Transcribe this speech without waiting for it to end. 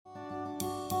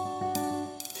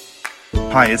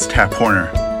Hi, it's Tap Horner.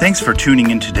 Thanks for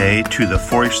tuning in today to the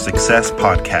For Your Success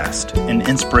podcast, an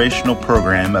inspirational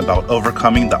program about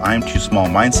overcoming the I'm too small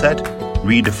mindset,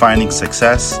 redefining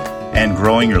success, and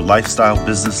growing your lifestyle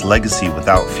business legacy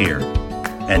without fear.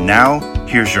 And now,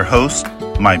 here's your host,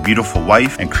 my beautiful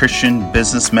wife and Christian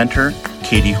business mentor,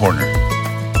 Katie Horner.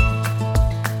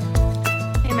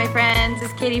 Friends,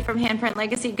 it's Katie from Handprint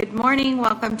Legacy. Good morning.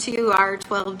 Welcome to our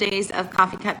 12 Days of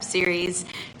Coffee Cup series.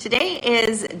 Today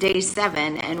is day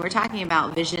 7, and we're talking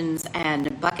about visions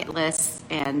and bucket lists,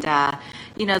 and the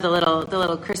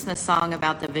little Christmas song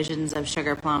about the visions of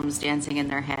sugar plums dancing in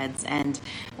their heads. And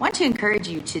I want to encourage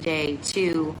you today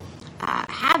to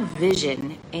have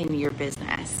vision in your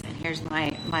business. And here's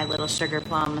my little sugar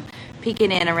plum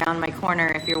peeking in around my corner.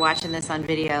 If you're watching this on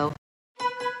video.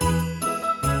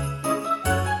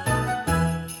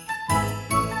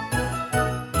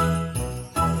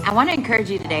 I want to encourage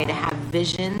you today to have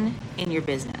vision in your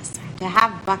business, to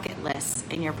have bucket lists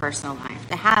in your personal life,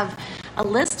 to have a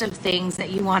list of things that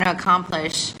you want to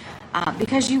accomplish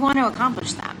because you want to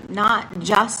accomplish them, not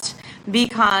just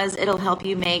because it'll help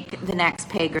you make the next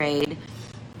pay grade,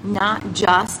 not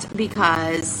just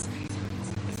because,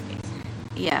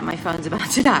 my phone's about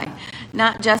to die,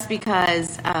 not just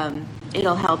because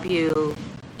it'll help you,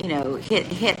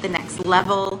 hit the next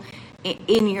level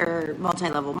in your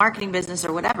multi-level marketing business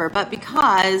or whatever, but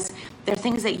because they're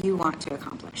things that you want to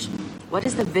accomplish. What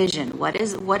is the vision? What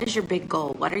is your big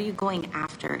goal? What are you going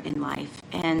after in life?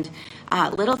 And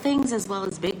little things as well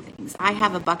as big things. I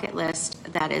have a bucket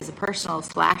list that is a personal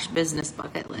 / business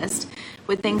bucket list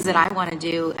with things that I want to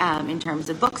do in terms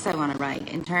of books I want to write,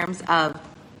 in terms of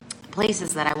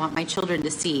places that I want my children to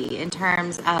see, in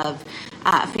terms of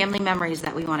family memories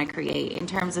that we want to create, in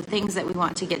terms of things that we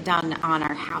want to get done on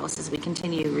our house as we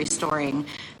continue restoring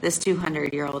this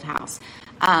 200-year-old house.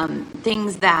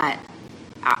 Things that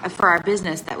for our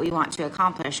business that we want to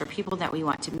accomplish, or people that we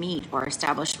want to meet or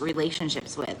establish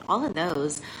relationships with. All of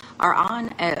those are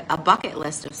on a bucket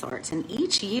list of sorts. And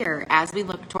each year, as we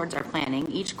look towards our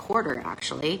planning, each quarter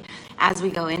actually, as we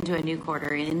go into a new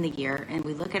quarter in the year and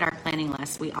we look at our planning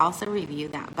list, we also review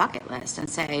that bucket list and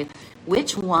say,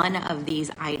 which one of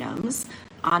these items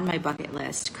on my bucket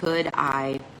list could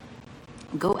I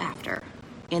go after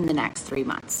in the next 3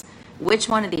 months? Which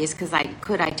one of these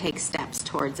could I take steps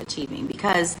towards achieving?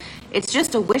 Because it's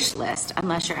just a wish list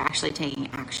unless you're actually taking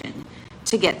action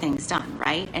to get things done,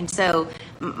 right? And so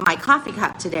my coffee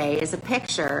cup today is a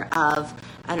picture of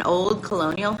an old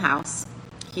colonial house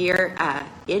here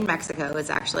in Mexico.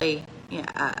 It's actually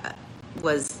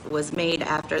was made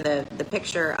after the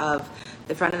picture of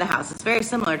the front of the house. It's very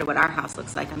similar to what our house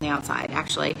looks like on the outside,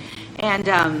 actually. And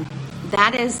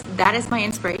that is my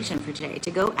inspiration for today,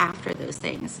 to go after those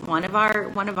things. One of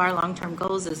our long-term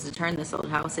goals is to turn this old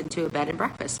house into a bed and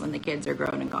breakfast when the kids are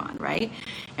grown and gone, right?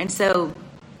 And so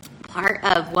part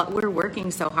of what we're working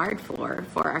so hard for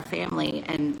our family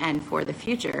and for the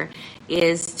future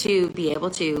is to be able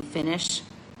to finish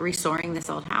restoring this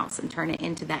old house and turn it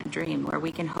into that dream where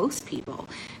we can host people,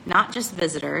 not just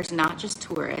visitors, not just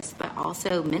tourists, but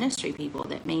also ministry people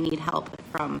that may need help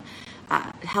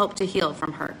to heal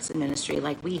from hurts in ministry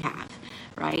like we have,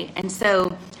 right? And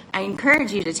so I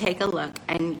encourage you to take a look,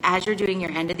 and as you're doing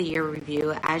your end of the year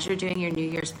review, as you're doing your New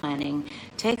Year's planning,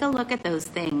 take a look at those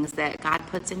things that God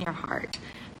puts in your heart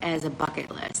as a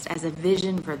bucket list, as a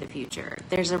vision for the future.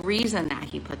 There's a reason that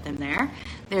he put them there.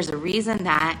 There's a reason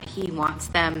that he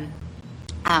wants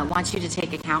you to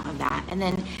take account of that. And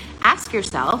then ask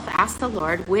the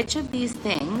Lord, which of these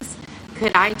things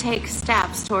could I take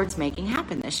steps towards making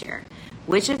happen this year?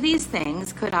 Which of these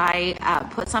things could I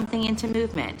put something into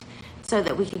movement so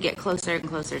that we could get closer and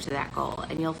closer to that goal?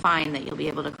 And you'll find that you'll be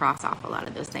able to cross off a lot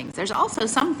of those things. There's also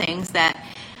some things that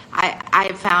I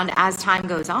have found as time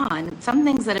goes on, some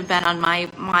things that have been on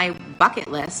my bucket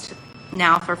list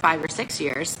now for 5 or 6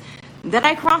 years that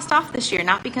I crossed off this year,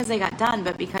 not because they got done,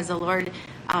 but because the Lord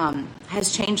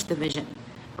has changed the vision,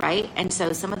 right? And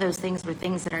so some of those things were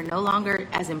things that are no longer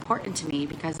as important to me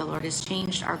because the Lord has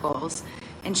changed our goals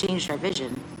and changed our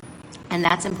vision. And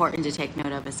that's important to take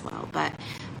note of as well. But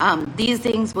these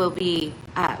things will be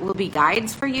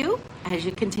guides for you as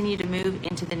you continue to move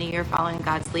into the new year, following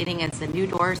God's leading. It's the new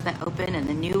doors that open and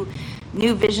the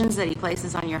new visions that he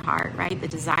places on your heart, right? The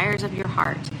desires of your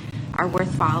heart are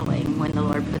worth following when the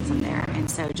Lord puts them there.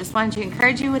 And so just wanted to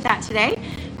encourage you with that today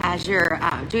as you're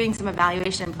doing some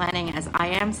evaluation and planning, as I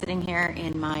am sitting here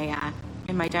in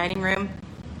my dining room,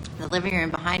 the living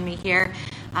room behind me here,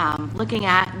 looking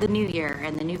at the new year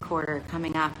and the new quarter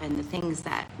coming up and the things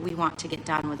that we want to get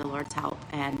done with the Lord's help,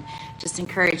 and just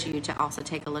encourage you to also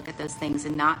take a look at those things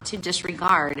and not to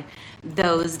disregard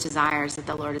those desires that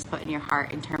the Lord has put in your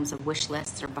heart in terms of wish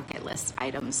lists or bucket list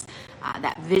items.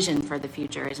 That vision for the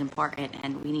future is important,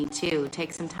 and we need to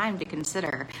take some time to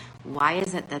consider, why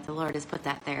is it that the Lord has put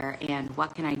that there, and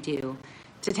what can I do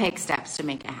to take steps to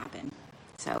make it happen?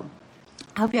 So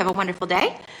I hope you have a wonderful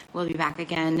day. We'll be back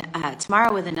again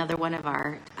tomorrow with another one of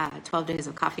our 12 Days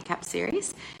of Coffee Cup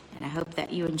series. And I hope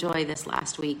that you enjoy this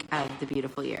last week of the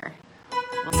beautiful year.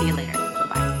 We'll see you later.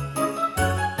 Bye-bye.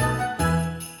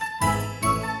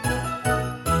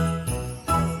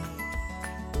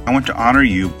 I want to honor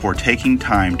you for taking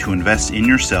time to invest in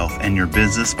yourself and your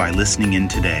business by listening in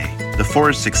today. The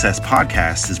Forest Success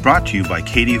Podcast is brought to you by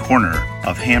Katie Horner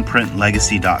of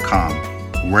handprintlegacy.com.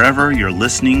 Wherever you're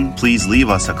listening, please leave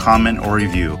us a comment or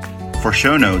review. For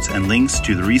show notes and links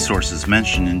to the resources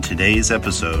mentioned in today's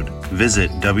episode,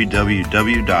 visit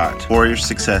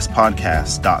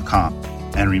www.warriorsuccesspodcast.com.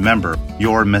 And remember,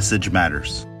 your message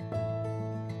matters.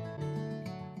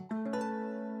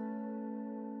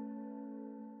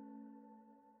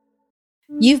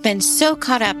 You've been so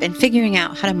caught up in figuring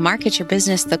out how to market your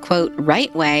business the quote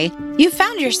right way, you've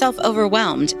found yourself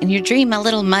overwhelmed and your dream a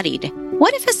little muddied.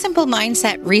 What if a simple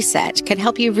mindset reset could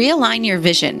help you realign your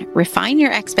vision, refine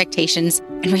your expectations,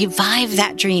 and revive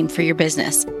that dream for your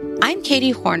business? I'm Katie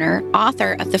Horner,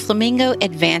 author of The Flamingo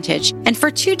Advantage, and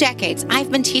for 2 decades,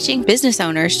 I've been teaching business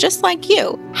owners just like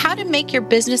you how to make your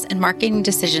business and marketing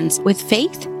decisions with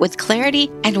faith, with clarity,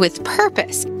 and with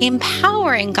purpose,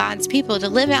 empowering God's people to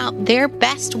live out their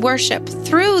best worship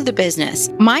through the business.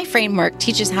 My framework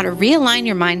teaches how to realign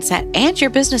your mindset and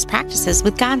your business practices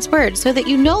with God's Word so that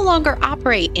you no longer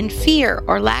operate in fear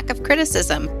or lack of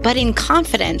criticism, but in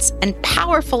confidence and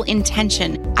powerful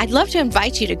intention. I'd love to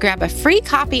invite you to grab a free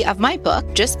copy of my book,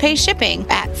 just pay shipping,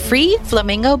 at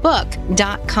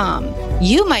freeflamingobook.com.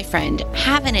 You, my friend,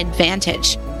 have an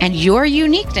advantage, and your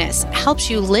uniqueness helps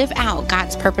you live out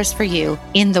God's purpose for you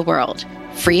in the world.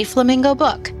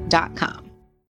 freeflamingobook.com.